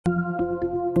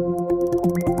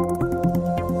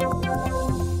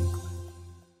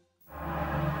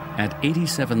At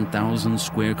 87,000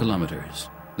 square kilometers,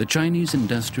 the Chinese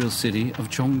industrial city of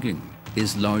Chongqing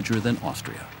is larger than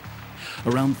Austria.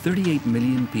 Around 38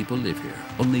 million people live here,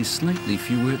 only slightly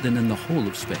fewer than in the whole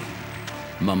of Spain.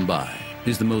 Mumbai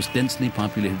is the most densely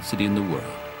populated city in the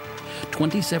world.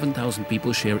 27,000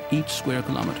 people share each square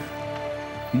kilometer,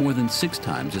 more than 6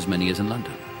 times as many as in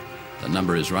London. The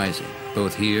number is rising,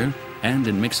 both here and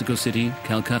in Mexico City,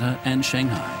 Calcutta, and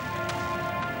Shanghai.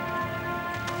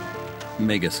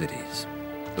 Megacities.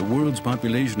 The world's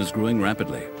population is growing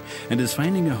rapidly and is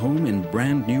finding a home in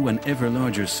brand new and ever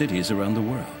larger cities around the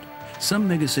world. Some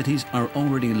megacities are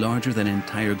already larger than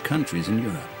entire countries in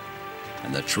Europe,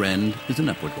 and the trend is an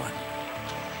upward one.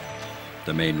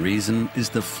 The main reason is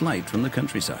the flight from the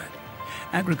countryside.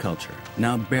 Agriculture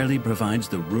now barely provides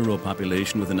the rural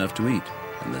population with enough to eat,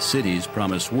 and the cities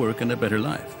promise work and a better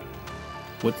life.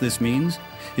 What this means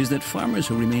is that farmers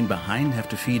who remain behind have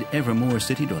to feed ever more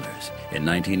city dwellers. In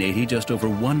 1980, just over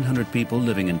 100 people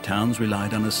living in towns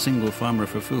relied on a single farmer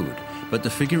for food, but the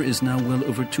figure is now well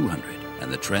over 200,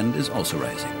 and the trend is also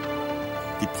rising.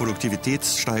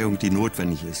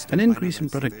 An increase in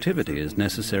productivity is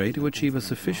necessary to achieve a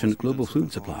sufficient global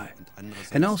food supply,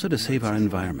 and also to save our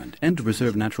environment and to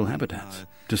preserve natural habitats.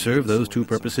 To serve those two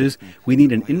purposes, we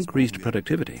need an increased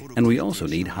productivity, and we also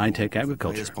need high-tech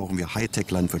agriculture.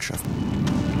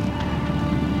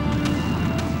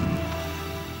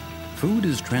 Food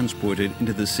is transported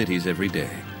into the cities every day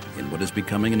in what is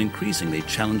becoming an increasingly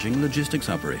challenging logistics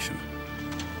operation.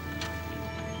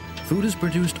 Food is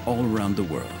produced all around the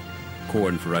world.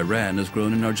 Corn for Iran is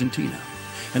grown in Argentina,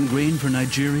 and grain for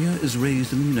Nigeria is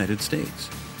raised in the United States.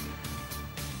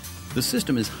 The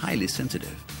system is highly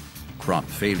sensitive. Crop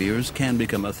failures can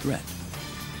become a threat.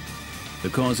 The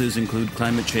causes include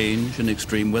climate change and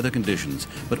extreme weather conditions,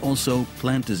 but also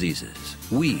plant diseases,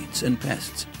 weeds, and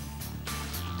pests.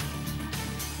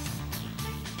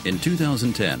 In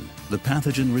 2010, the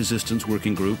Pathogen Resistance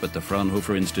Working Group at the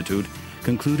Fraunhofer Institute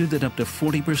concluded that up to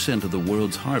 40% of the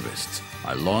world's harvests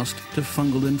are lost to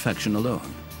fungal infection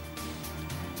alone.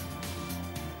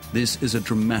 This is a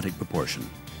dramatic proportion,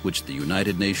 which the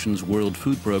United Nations World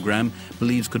Food Programme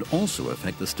believes could also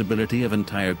affect the stability of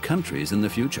entire countries in the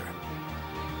future.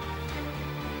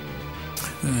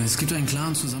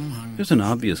 There's an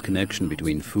obvious connection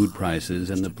between food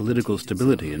prices and the political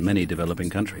stability in many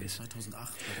developing countries.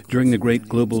 During the great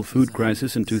global food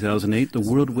crisis in 2008, the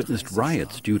world witnessed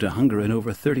riots due to hunger in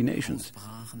over 30 nations.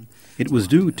 It was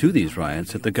due to these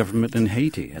riots that the government in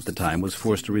Haiti at the time was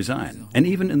forced to resign, and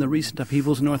even in the recent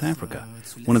upheavals in North Africa.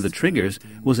 One of the triggers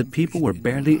was that people were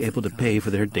barely able to pay for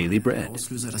their daily bread.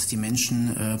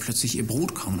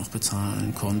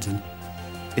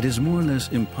 It is more or less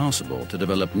impossible to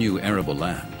develop new arable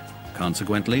land.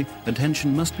 Consequently,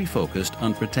 attention must be focused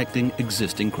on protecting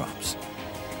existing crops.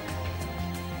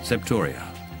 Septoria,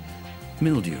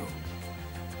 mildew,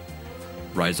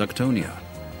 rhizoctonia,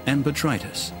 and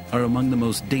botrytis are among the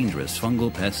most dangerous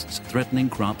fungal pests threatening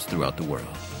crops throughout the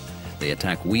world. They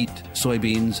attack wheat,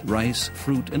 soybeans, rice,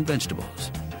 fruit, and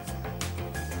vegetables.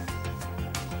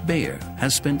 Bayer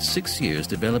has spent 6 years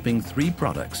developing 3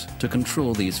 products to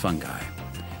control these fungi,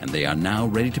 and they are now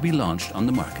ready to be launched on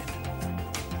the market.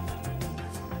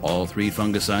 All 3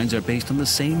 fungicides are based on the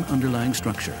same underlying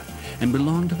structure and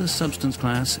belong to the substance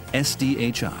class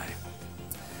SDHI.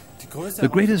 The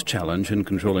greatest challenge in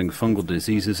controlling fungal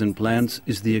diseases in plants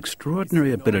is the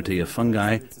extraordinary ability of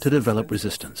fungi to develop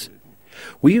resistance.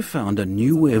 We have found a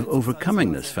new way of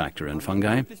overcoming this factor in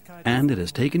fungi, and it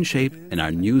has taken shape in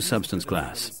our new substance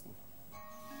class.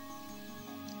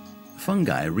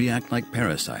 Fungi react like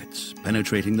parasites,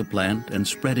 penetrating the plant and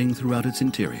spreading throughout its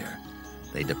interior.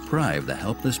 They deprive the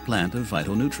helpless plant of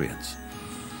vital nutrients.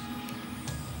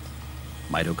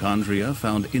 Mitochondria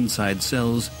found inside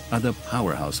cells are the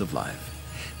powerhouse of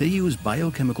life. They use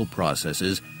biochemical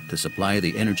processes to supply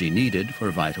the energy needed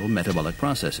for vital metabolic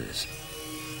processes.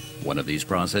 One of these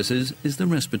processes is the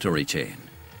respiratory chain.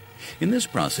 In this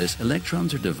process,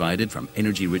 electrons are divided from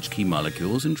energy-rich key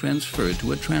molecules and transferred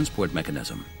to a transport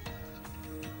mechanism.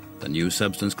 The new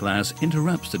substance class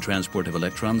interrupts the transport of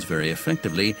electrons very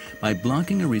effectively by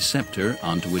blocking a receptor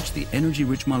onto which the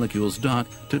energy-rich molecules dock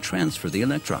to transfer the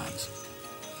electrons.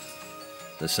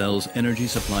 The cell's energy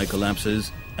supply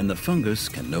collapses, and the fungus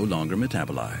can no longer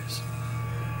metabolize.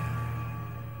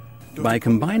 By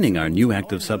combining our new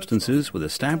active substances with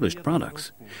established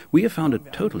products, we have found a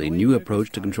totally new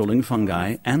approach to controlling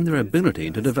fungi and their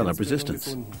ability to develop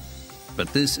resistance.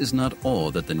 But this is not all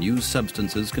that the new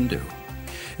substances can do.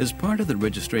 As part of the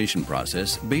registration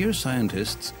process, Bayer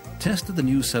scientists tested the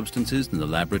new substances in the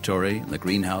laboratory, in the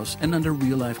greenhouse, and under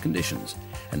real-life conditions,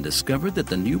 and discovered that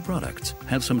the new products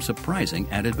have some surprising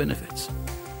added benefits.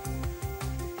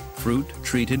 Fruit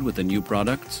treated with the new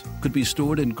products could be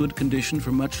stored in good condition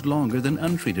for much longer than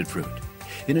untreated fruit.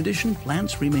 In addition,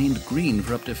 plants remained green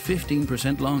for up to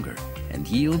 15% longer, and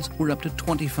yields were up to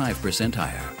 25%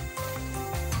 higher.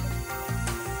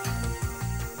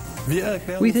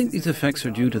 We think these effects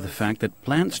are due to the fact that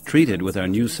plants treated with our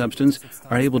new substance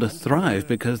are able to thrive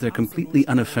because they're completely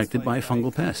unaffected by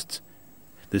fungal pests.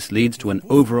 This leads to an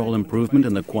overall improvement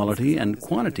in the quality and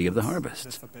quantity of the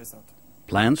harvests.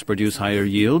 Plants produce higher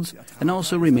yields and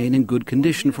also remain in good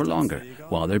condition for longer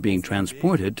while they're being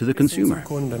transported to the consumer.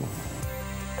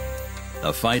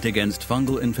 The fight against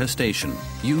fungal infestation,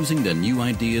 using the new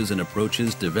ideas and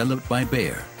approaches developed by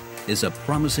Bayer, is a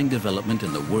promising development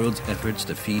in the world's efforts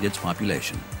to feed its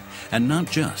population, and not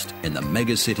just in the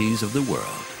megacities of the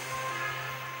world.